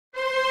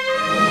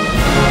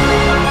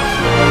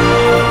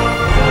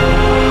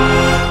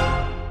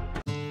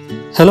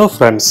Hello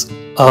friends,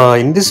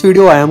 in this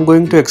video I am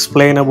going to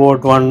explain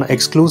about one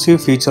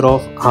exclusive feature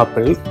of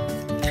Apple,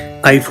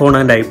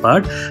 iPhone and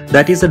iPad,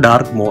 that is the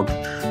dark mode.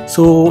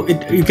 So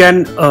you can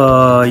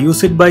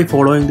use it by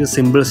following the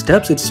simple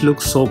steps. It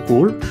looks so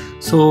cool.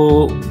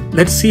 So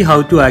let's see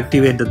how to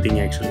activate the thing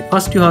actually.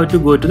 First you have to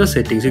go to the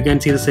settings. You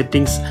can see the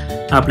settings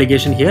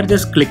application here.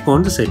 Just click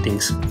on the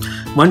settings.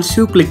 Once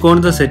you click on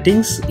the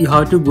settings, you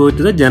have to go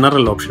to the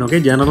general option. Okay,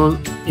 general,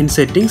 in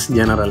settings,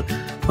 general.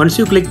 Once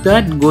you click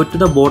that, go to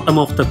the bottom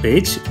of the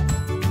page.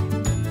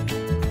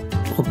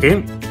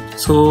 Okay,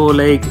 so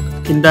like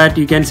in that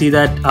you can see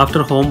that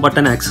after home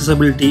button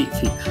accessibility,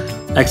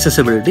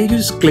 you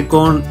just click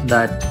on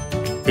that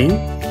thing.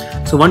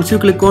 So once you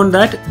click on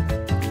that,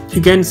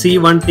 you can see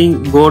one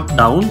thing go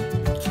down.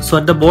 So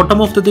at the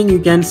bottom of the thing you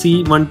can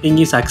see one thing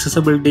is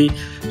accessibility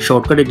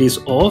shortcut, it is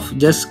off.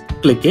 Just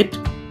click it.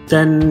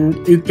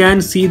 Then you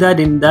can see that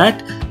in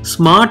that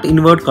smart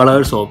invert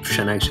colors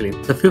option, actually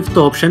the fifth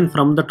option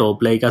from the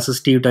top, like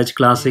assistive touch,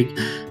 classic.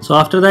 So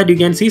after that you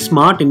can see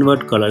smart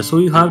invert colors. So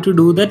you have to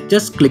do that,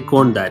 just click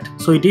on that.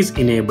 So it is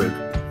enabled.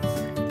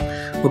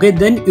 Okay,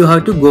 then you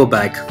have to go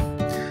back.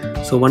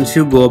 So once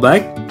you go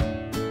back,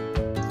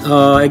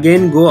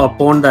 again go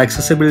upon the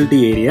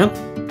accessibility area.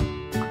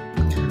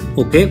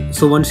 Okay,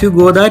 so once you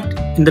go that,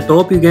 in the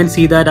top you can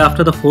see that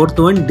after the fourth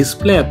one,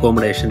 display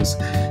accommodations.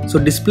 So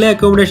display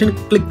accommodation,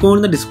 click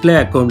on the display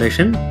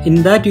accommodation.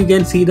 In that you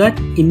can see that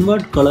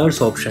invert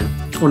colors option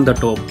on the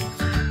top.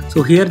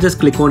 So here just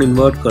click on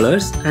invert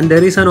colors, and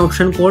there is an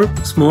option called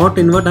smart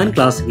invert and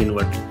classic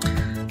invert.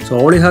 So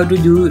all you have to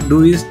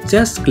do is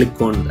just click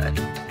on that.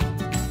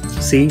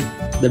 See,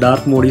 the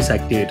dark mode is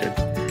activated.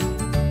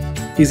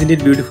 Isn't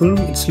it beautiful?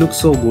 It looks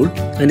so good,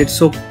 and it's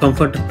so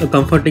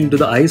comforting to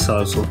the eyes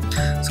also.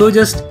 So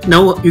just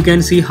now you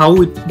can see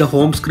how the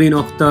home screen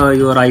of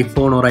your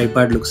iPhone or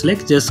iPad looks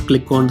like. Just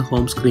click on the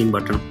home screen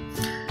button.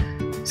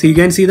 So you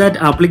can see that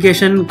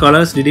application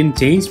colors didn't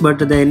change, but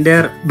the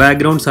entire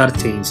backgrounds are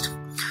changed.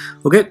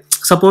 Okay,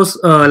 suppose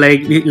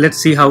let's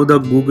see how the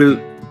Google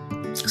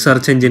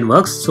search engine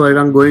works. So I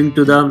am going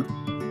to the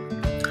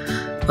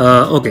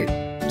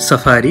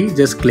Safari.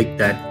 Just click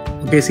that.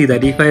 Okay, see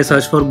that if I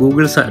search for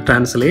Google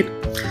Translate,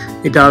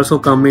 it also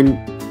come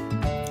in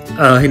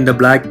the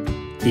black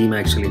theme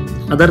actually.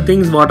 Other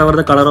things, whatever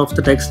the color of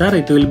the text are,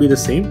 it will be the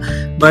same,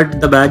 but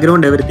the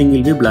background, everything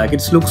will be black.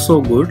 It looks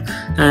so good.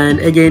 And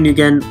again you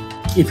can,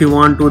 if you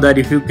want to, that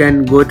if you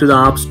can go to the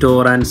App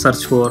Store and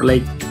search for,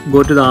 like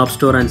go to the App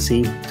Store and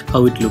see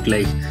how it look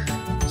like.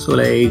 So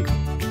like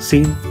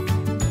see,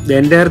 the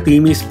entire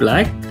theme is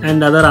black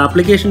and other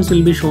applications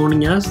will be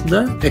showing us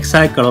the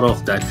exact color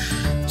of that.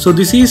 So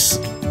this is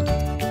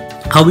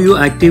how you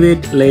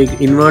activate like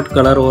invert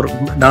color or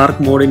dark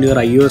mode in your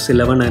iOS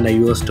 11 and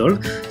iOS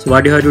 12. So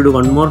what you have to do,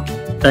 one more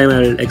time I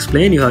will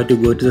explain. You have to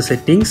go to the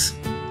settings.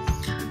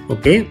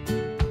 Okay,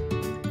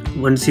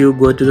 once you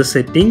go to the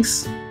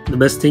settings, the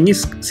best thing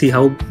is see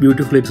how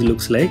beautiful it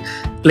looks like.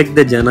 Click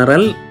the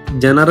general.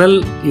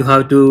 You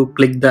have to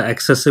click the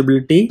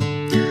accessibility.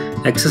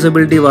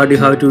 What you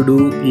have to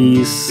do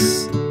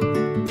is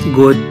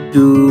go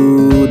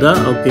to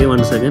the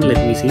one second, let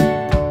me see.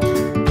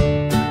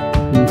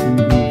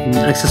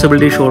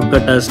 Accessibility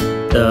shortcut as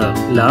the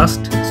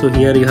last. So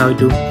here you have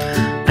to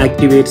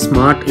activate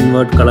smart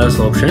invert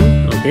colors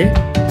option. Okay,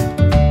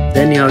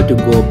 then you have to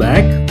go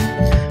back,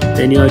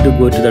 then you have to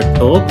go to the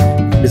top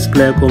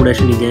display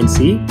accommodation. You can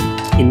see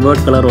invert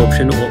color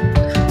option,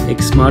 like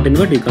smart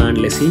invert, you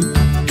can't see.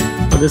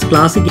 For this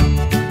classic